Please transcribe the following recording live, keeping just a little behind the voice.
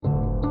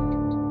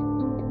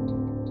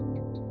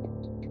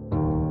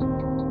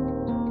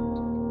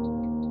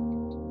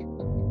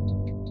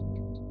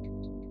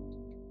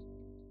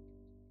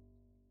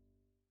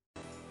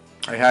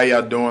Hey, how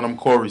y'all doing? I'm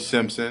Corey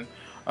Simpson.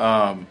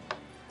 Um,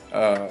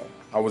 I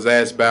was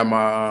asked by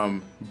my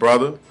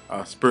brother,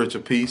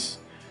 Spiritual Peace,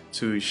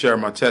 to share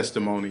my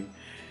testimony,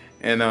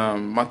 and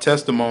my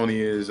testimony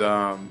is,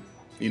 I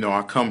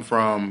come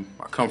from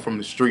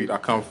the street. I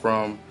come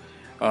from,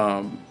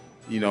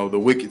 the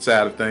wicked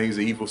side of things,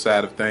 the evil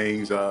side of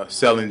things,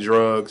 selling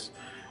drugs,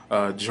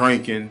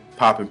 drinking,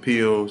 popping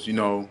pills.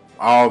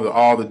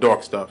 All the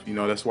dark stuff.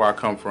 That's where I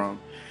come from,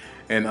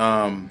 and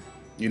I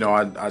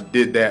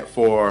did that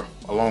for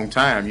a long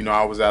time.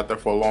 I was out there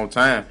for a long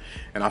time,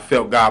 and I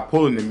felt God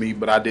pulling at me,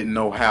 but I didn't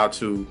know how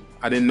to.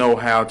 I didn't know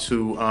how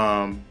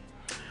to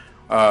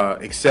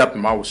accept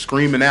Him. I was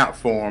screaming out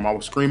for Him. I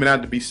was screaming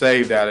out to be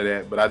saved out of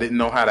that, but I didn't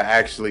know how to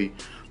actually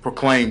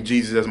proclaim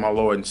Jesus as my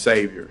Lord and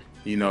Savior.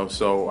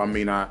 So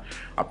I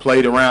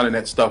played around in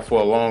that stuff for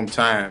a long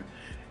time,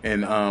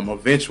 and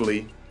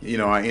eventually,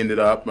 I ended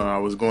up. I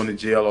was going to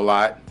jail a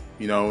lot.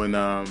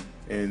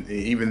 And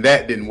even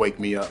that didn't wake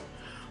me up.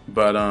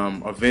 But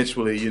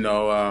eventually,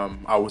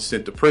 I was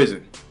sent to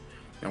prison.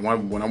 And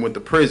when I went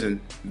to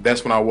prison,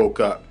 that's when I woke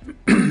up.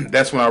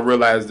 That's when I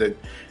realized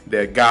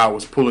that God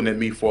was pulling at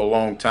me for a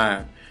long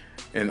time.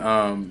 And,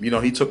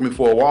 He took me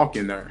for a walk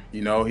in there.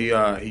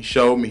 He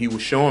showed me, He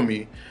was showing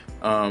me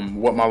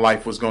what my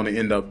life was going to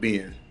end up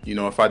being,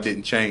 if I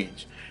didn't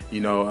change.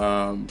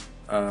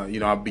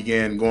 I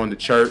began going to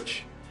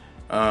church.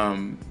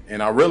 And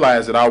I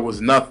realized that I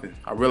was nothing.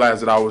 I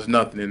realized that I was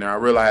nothing in there. I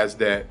realized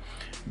that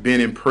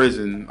being in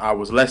prison, I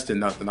was less than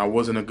nothing. I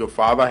wasn't a good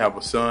father. I have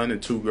a son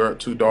and two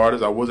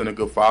daughters. I wasn't a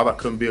good father. I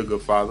couldn't be a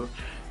good father.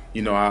 I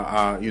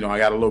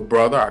got a little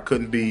brother. I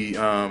couldn't be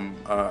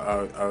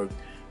a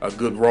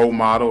good role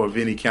model of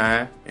any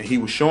kind. And he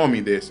was showing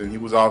me this, and he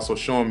was also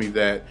showing me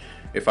that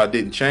if I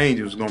didn't change,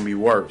 it was going to be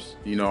worse.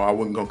 I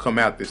wasn't going to come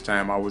out this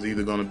time. I was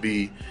either going to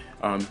be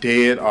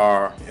dead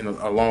or in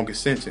a longer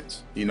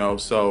sentence. I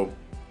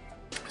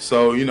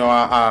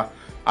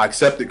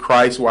accepted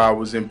Christ while I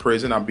was in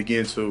prison. I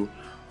began to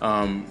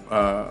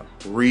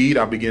read.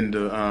 I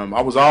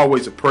was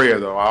always a prayer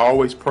though. I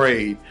always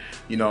prayed.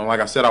 Like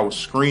I said, I was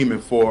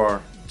screaming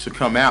to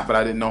come out, but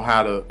I didn't know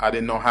how to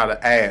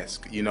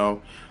ask.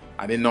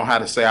 I didn't know how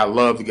to say I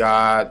loved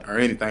God or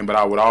anything, but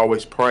I would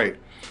always pray.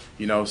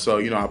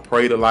 I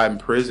prayed a lot in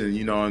prison.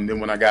 And then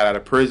when I got out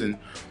of prison,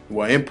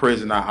 in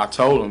prison, I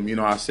told him,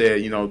 I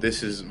said,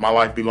 this is my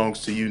life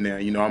belongs to you now.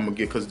 I'm gonna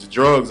because the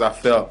drugs I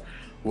felt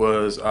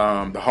was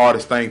the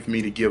hardest thing for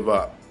me to give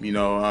up.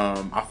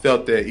 I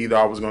felt that either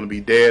I was going to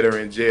be dead or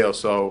in jail.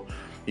 So,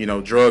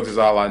 drugs is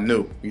all I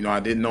knew. I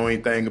didn't know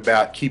anything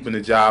about keeping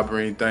a job or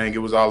anything. It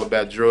was all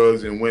about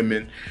drugs and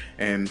women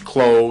and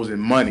clothes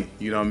and money.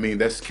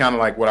 That's kind of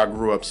like what I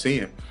grew up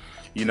seeing.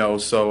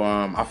 So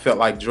I felt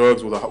like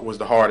drugs was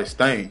the hardest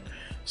thing.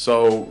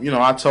 So,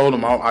 I told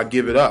him I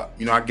give it up.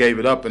 I gave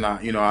it up, and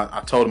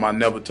I told him I'll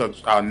never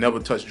touch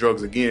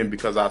drugs again,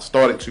 because I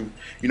started to,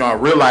 I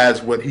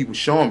realized what he was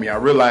showing me. I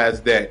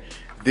realized that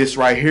this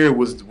right here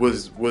was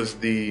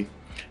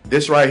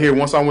this right here.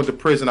 Once I went to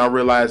prison, I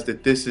realized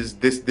that this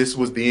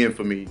was the end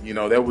for me.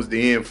 That was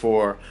the end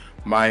for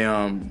my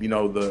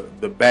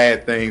the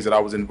bad things that I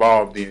was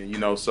involved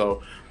in.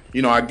 So,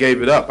 I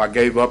gave it up. I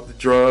gave up the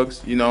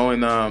drugs, and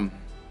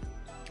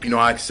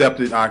I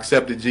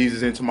accepted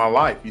Jesus into my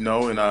life,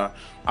 and I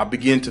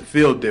began to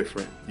feel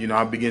different.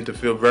 I began to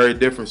feel very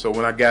different. So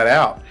when I got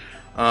out,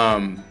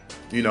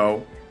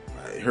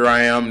 here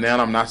I am now.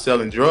 I'm not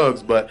selling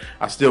drugs, but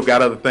I still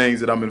got other things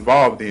that I'm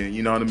involved in.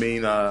 You know what I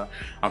mean?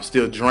 I'm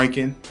still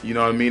drinking. You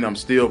know what I mean? I'm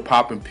still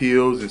popping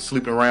pills and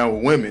sleeping around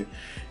with women.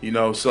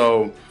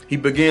 So He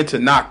began to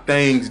knock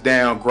things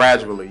down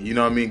gradually. You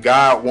know what I mean?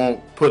 God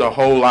won't put a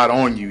whole lot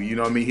on you. You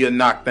know what I mean? He'll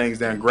knock things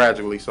down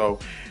gradually. So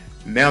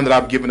now that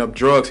I've given up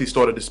drugs, He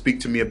started to speak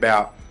to me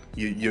about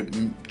you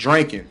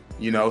drinking.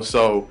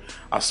 So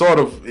I sort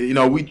of,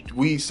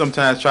 we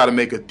sometimes try to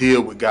make a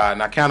deal with God,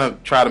 and I kind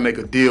of try to make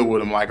a deal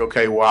with Him, like,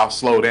 okay, well, I'll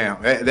slow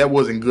down. That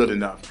wasn't good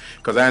enough,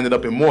 because I ended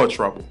up in more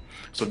trouble.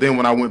 So then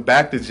when I went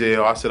back to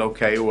jail, I said,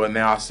 okay, well,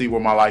 now I see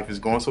where my life is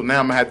going, so now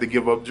I'm going to have to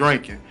give up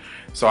drinking.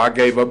 So I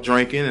gave up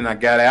drinking, and I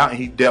got out, and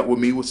He dealt with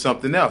me with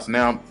something else.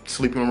 Now I'm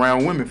sleeping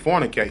around women,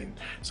 fornicating.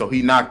 So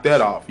He knocked that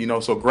off,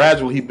 So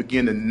gradually He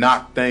began to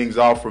knock things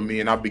off from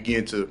me, and I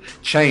began to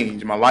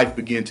change. My life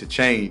began to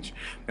change,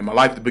 and my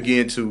life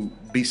began to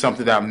be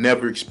something that I've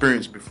never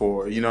experienced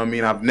before.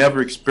 I've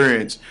never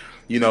experienced,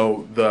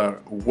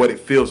 what it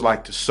feels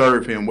like to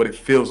serve Him, what it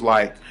feels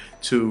like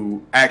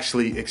to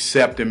actually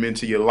accept Him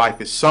into your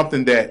life. It's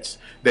something that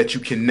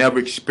you can never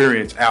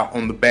experience out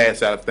on the bad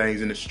side of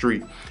things in the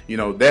street.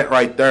 That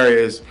right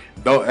there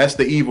that's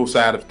the evil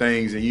side of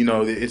things, and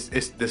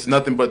it's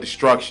nothing but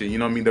destruction.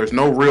 There's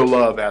no real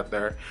love out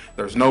there.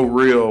 There's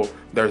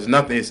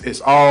nothing.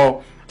 It's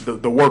all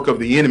the work of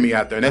the enemy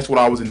out there, and that's what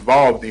I was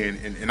involved in,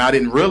 and I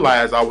didn't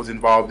realize I was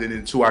involved in it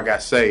until I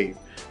got saved.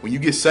 When you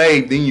get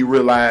saved, then you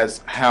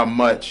realize how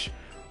much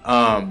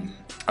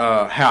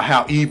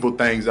how evil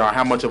things are,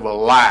 how much of a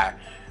lie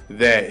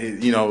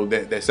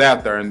that's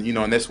out there,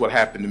 and that's what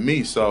happened to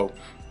me. So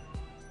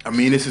I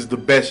mean, this is the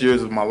best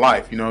years of my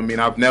life. You know what I mean?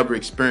 I've never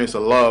experienced a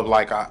love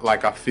like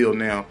I feel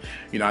now.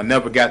 You know, I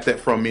never got that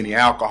from any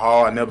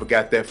alcohol. I never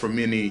got that from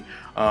any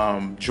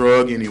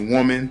drug, any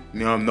woman.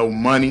 You know, no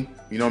money.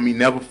 You know what I mean?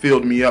 Never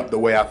filled me up the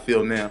way I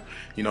feel now.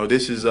 You know,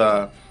 this is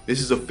a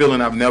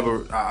feeling I've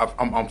never.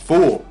 I'm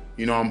full.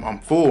 You know, I'm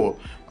full.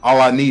 All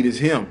I need is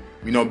Him.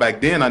 You know, back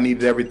then I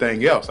needed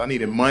everything else. I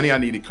needed money, I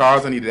needed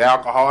cars, I needed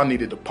alcohol, I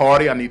needed to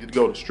party, I needed to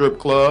go to strip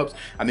clubs,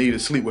 I needed to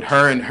sleep with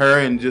her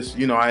and just,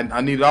 you know, I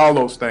needed all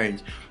those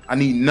things. I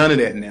need none of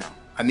that now.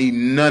 I need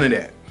none of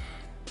that.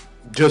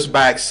 Just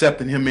by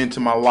accepting Him into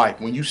my life.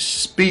 When you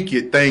speak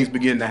it, things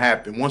begin to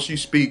happen. Once you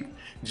speak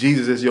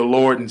Jesus as your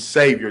Lord and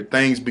Savior,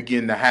 things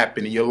begin to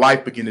happen and your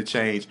life begin to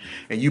change,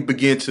 and you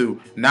begin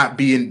to not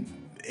be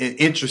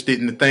interested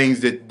in the things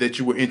that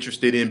you were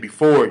interested in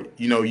before,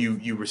 you know,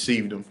 you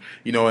received them,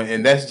 you know.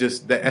 And that's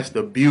just that's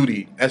the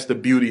beauty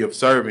of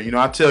serving. You know,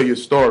 I'll tell you a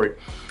story.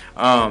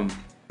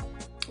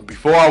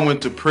 Before I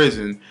went to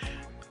prison,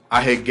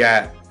 I had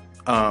got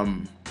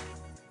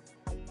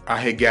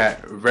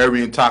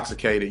very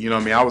intoxicated. You know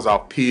what I mean? I was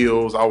off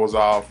pills, I was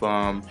off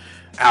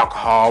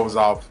alcohol, I was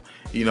off,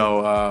 you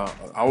know,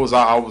 I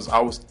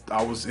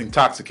was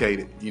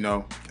intoxicated, you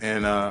know,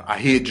 and I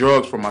hid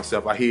drugs from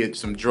myself. I hid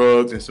some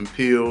drugs and some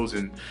pills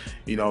and,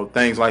 you know,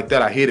 things like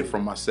that. I hid it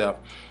from myself.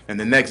 And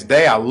the next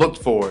day I looked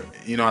for it,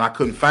 you know, and I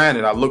couldn't find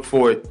it. I looked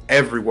for it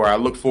everywhere. I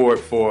looked for it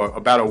for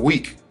about a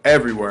week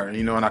everywhere,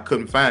 you know, and I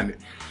couldn't find it.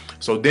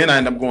 So then I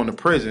ended up going to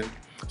prison.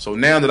 So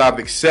now that I've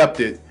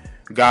accepted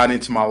God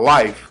into my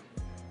life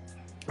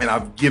and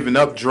I've given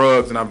up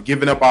drugs and I've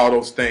given up all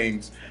those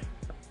things,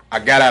 I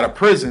got out of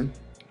prison.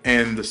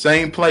 And the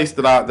same place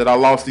that I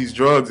lost these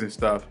drugs and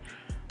stuff,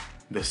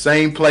 the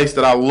same place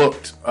that I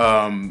looked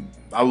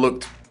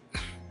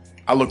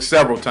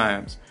several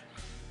times,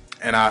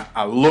 and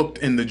I looked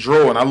in the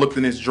drawer, and I looked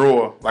in this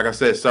drawer, like I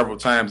said, several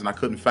times, and I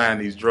couldn't find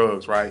these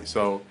drugs, right?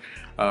 So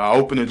I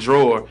opened the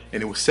drawer,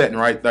 and it was sitting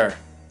right there.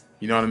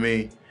 You know what I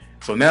mean?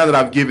 So now that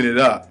I've given it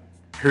up,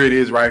 here it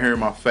is right here in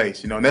my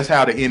face. You know, and that's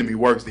how the enemy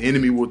works. The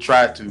enemy will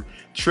try to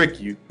trick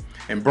you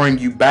and bring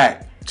you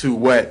back to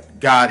what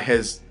God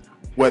has,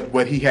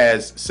 what He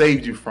has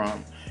saved you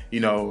from,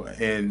 you know,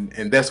 and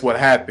that's what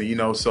happened, you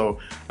know. So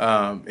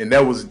and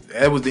that was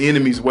the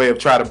enemy's way of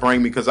trying to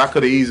bring me, because I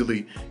could have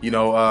easily, you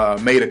know,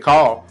 made a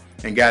call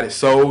and got it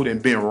sold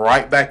and been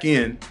right back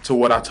in to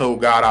what I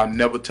told God I'll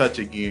never touch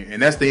again.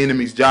 And that's the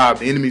enemy's job.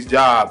 The enemy's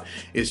job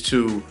is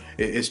to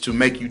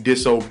make you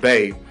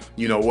disobey,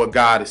 you know, what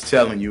God is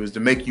telling you, is to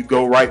make you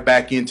go right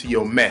back into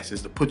your mess,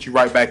 is to put you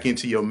right back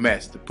into your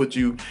mess, to put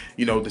you,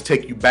 you know, to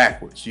take you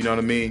backwards, you know what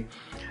I mean?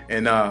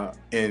 And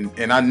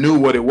I knew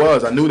what it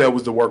was. I knew that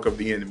was the work of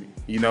the enemy,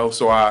 you know.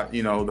 So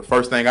the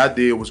first thing I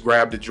did was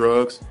grab the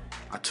drugs.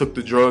 I took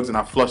the drugs and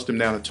I flushed them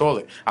down the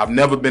toilet. I've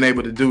never been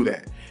able to do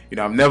that. You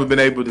know, I've never been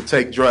able to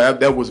take drugs.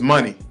 That was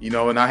money, you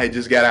know, and I had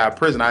just got out of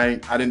prison. I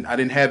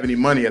didn't have any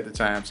money at the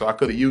time, so I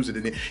could have used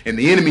it. And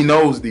the enemy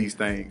knows these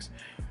things.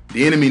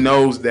 The enemy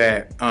knows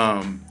that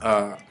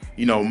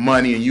you know,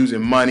 money and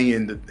using money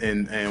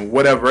and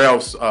whatever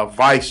else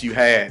vice you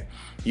had,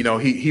 you know,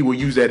 he will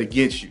use that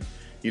against you.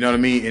 You know what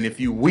I mean? And if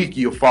you're weak,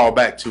 you'll fall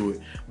back to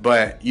it.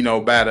 But, you know,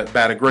 by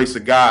the grace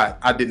of God,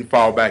 I didn't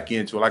fall back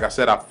into it. Like I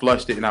said, I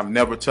flushed it, and I've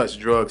never touched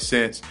drugs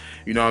since.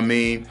 You know what I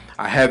mean?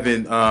 I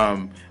haven't,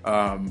 I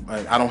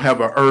don't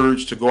have an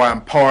urge to go out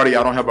and party.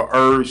 I don't have an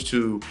urge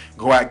to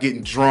go out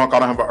getting drunk. I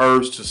don't have an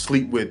urge to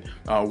sleep with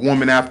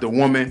woman after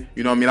woman.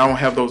 You know what I mean? I don't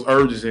have those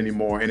urges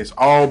anymore. And it's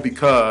all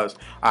because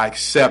I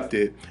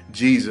accepted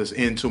Jesus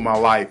into my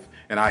life.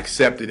 And I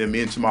accepted Him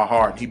into my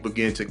heart. He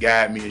began to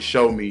guide me and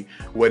show me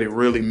what it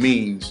really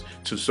means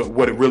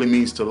what it really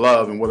means to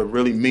love, and what it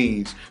really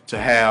means to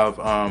have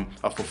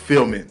a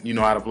fulfillment, you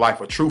know, out of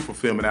life, a true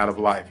fulfillment out of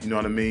life. You know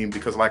what I mean?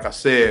 Because, like I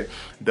said,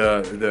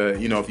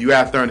 you know, if you're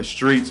out there in the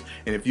streets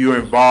and if you're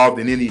involved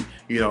in any,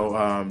 you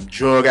know,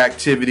 drug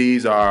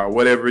activities or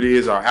whatever it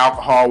is, or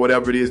alcohol,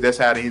 whatever it is, that's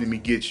how the enemy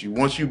gets you.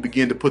 Once you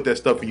begin to put that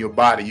stuff in your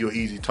body, you're an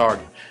easy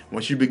target.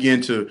 Once you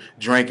begin to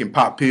drink and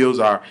pop pills,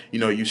 or, you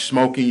know, you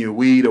smoking your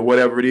weed or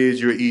whatever it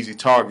is, you're an easy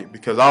target,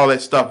 because all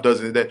that stuff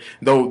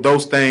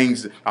those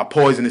things are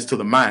poisonous to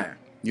the mind.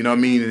 You know what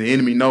I mean? And the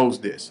enemy knows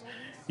this.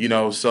 You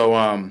know,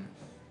 so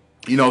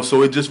you know,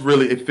 so it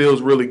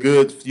feels really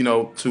good, you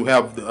know, to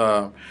have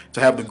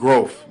the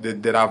growth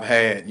that I've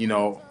had, you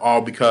know,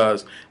 all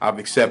because I've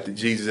accepted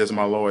Jesus as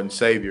my Lord and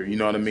Savior. You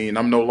know what I mean?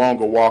 I'm no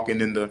longer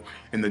walking in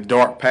the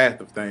dark path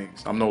of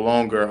things. I no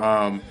longer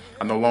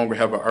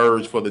have an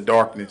urge for the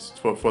darkness,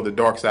 for the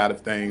dark side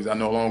of things. I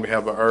no longer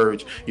have an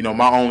urge. You know,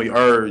 my only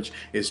urge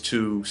is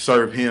to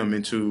serve Him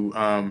and to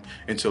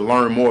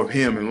learn more of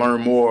Him and learn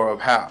more of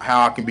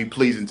how I can be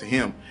pleasing to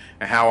Him,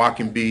 and how I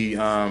can be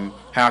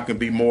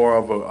more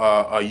of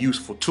a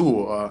useful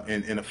tool,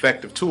 an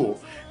effective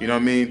tool. You know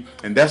what I mean?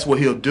 And that's what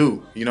He'll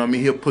do. You know what I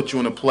mean? He'll put you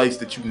in a place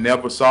that you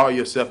never saw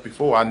yourself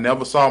before. I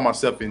never saw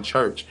myself in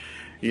church.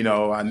 You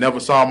know, I never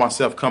saw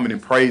myself coming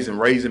and praising,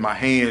 raising my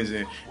hands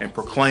and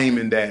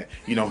proclaiming that,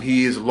 you know,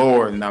 he is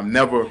Lord. And I've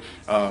never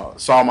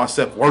saw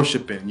myself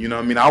worshiping. You know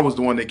what I mean? I was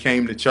the one that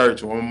came to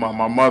church when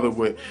my mother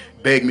would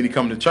beg me to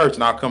come to church,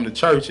 and I'll come to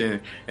church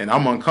and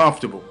I'm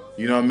uncomfortable.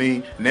 You know what I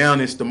mean? Now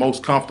it's the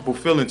most comfortable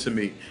feeling to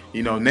me.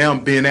 You know, now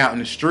I'm being out in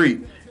the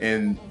street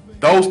and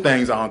those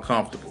things are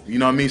uncomfortable. You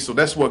know what I mean? So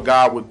that's what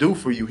God will do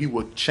for you. He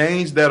will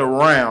change that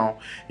around,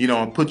 you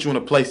know, and put you in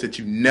a place that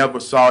you never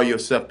saw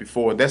yourself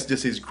before. That's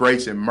just his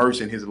grace and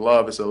mercy and his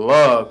love. It's a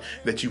love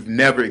that you've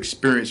never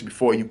experienced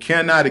before. You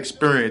cannot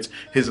experience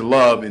his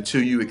love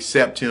until you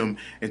accept him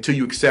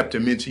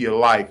into your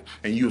life,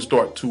 and you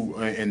start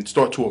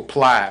to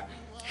apply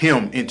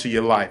him into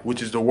your life,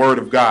 which is the word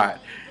of God.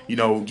 You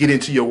know, get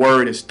into your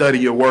word and study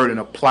your word and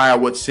apply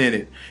what's in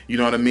it. You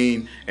know what I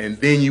mean? And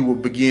then you will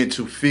begin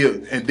to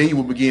feel, and then you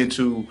will begin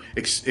to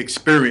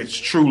experience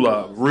true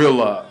love, real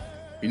love.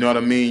 You know what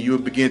I mean? You will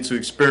begin to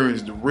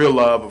experience the real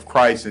love of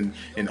Christ and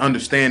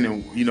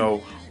understanding, you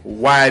know,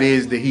 why it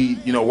is that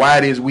why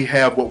it is we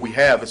have what we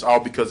have. It's all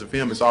because of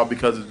him. It's all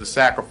because of the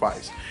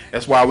sacrifice.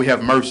 That's why we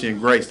have mercy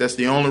and grace. That's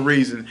the only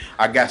reason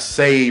I got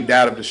saved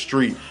out of the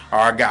street, or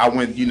I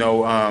went,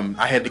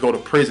 I had to go to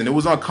prison. It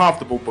was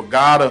uncomfortable, but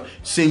God will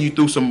send you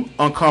through some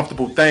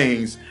uncomfortable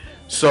things,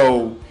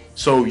 so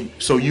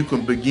you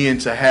can begin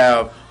to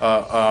have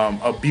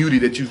a beauty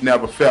that you've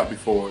never felt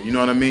before. You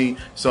know what I mean?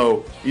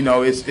 So, you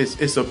know,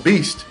 it's a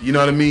beast. You know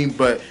what I mean?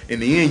 But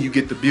in the end, you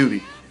get the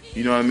beauty.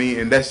 You know what I mean?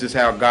 And that's just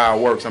how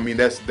God works. I mean,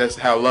 that's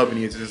how loving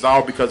he is. It's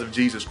all because of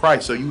Jesus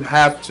Christ. So you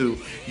have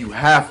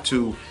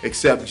to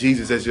accept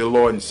Jesus as your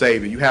Lord and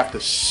Savior. You have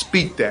to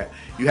speak that.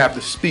 You have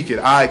to speak it.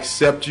 I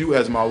accept you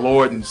as my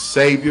Lord and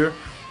Savior,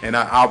 and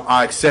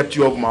I accept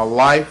you over my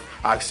life.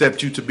 I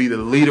accept you to be the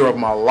leader of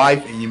my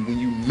life. And when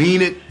you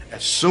mean it,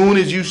 as soon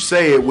as you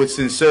say it with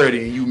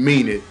sincerity and you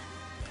mean it,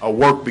 a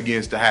work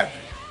begins to happen.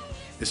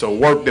 It's a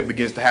work that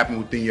begins to happen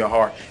within your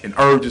heart, and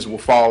urges will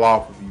fall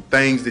off of you.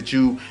 Things that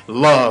you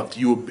loved,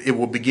 it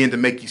will begin to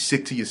make you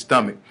sick to your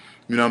stomach.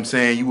 You know what I'm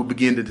saying? You will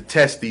begin to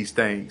detest these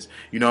things.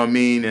 You know what I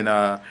mean? And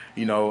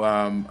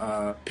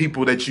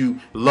people that you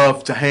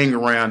love to hang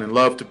around and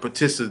love to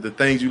participate, the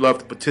things you love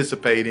to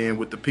participate in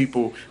with the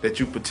people that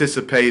you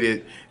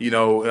participated,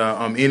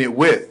 in it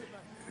with.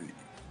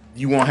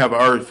 You won't have an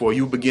urge for.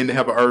 You begin to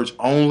have an urge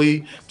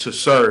only to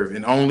serve,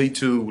 and only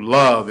to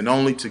love, and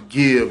only to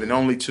give, and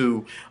only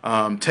to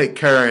take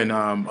care and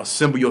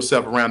assemble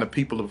yourself around the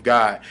people of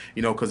God.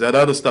 You know, because that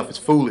other stuff is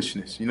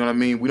foolishness. You know what I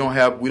mean? We don't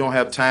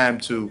have time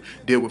to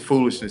deal with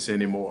foolishness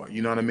anymore.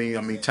 You know what I mean?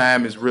 I mean,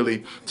 time is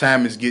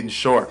getting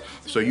short.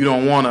 So you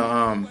don't want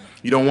to.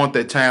 You don't want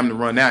that time to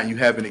run out, and you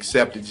haven't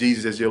accepted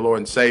Jesus as your Lord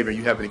and Savior.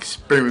 You haven't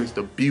experienced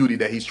the beauty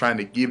that he's trying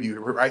to give you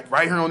right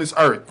here on this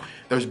earth.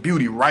 There's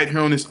beauty right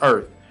here on this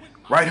earth.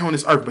 Right here on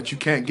this earth, but you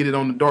can't get it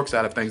on the dark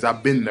side of things.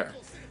 I've been there.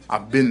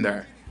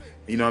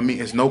 You know what I mean?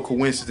 It's no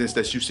coincidence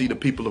that you see the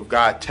people of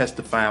God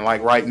testifying,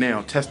 like right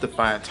now,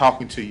 testifying,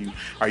 talking to you.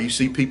 Or you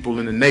see people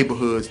in the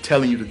neighborhoods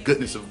telling you the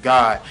goodness of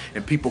God,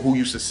 and people who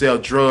used to sell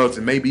drugs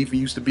and maybe even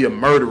used to be a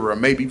murderer, or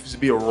maybe used to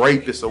be a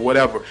rapist or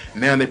whatever.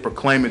 Now they're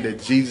proclaiming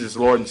that Jesus is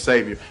Lord and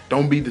Savior.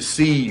 Don't be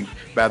deceived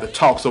by the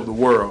talks of the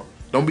world.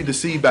 Don't be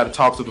deceived by the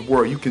talks of the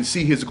world. You can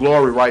see his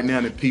glory right now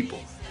in people.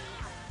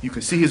 You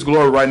can see his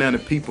glory right now in the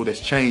people that's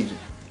changing.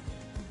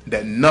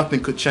 That nothing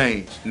could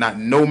change. Not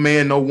no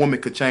man, no woman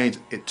could change.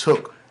 It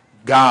took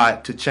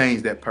God to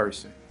change that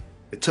person.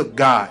 It took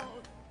God.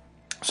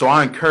 So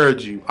I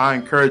encourage you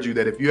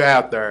that if you're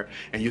out there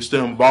and you're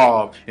still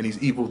involved in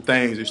these evil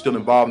things, you're still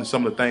involved in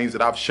some of the things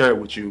that I've shared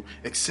with you,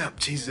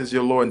 accept Jesus as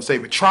your Lord and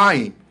Savior. Try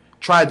him.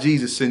 Try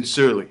Jesus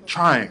sincerely.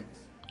 Try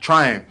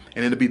him.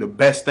 And it'll be the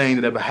best thing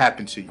that ever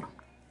happened to you.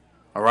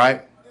 All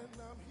right?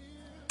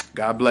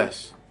 God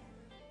bless.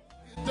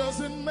 It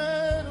doesn't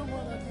matter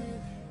what I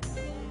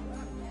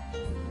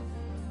did,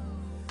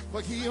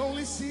 but he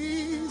only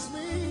sees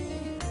me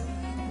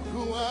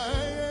who I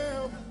am.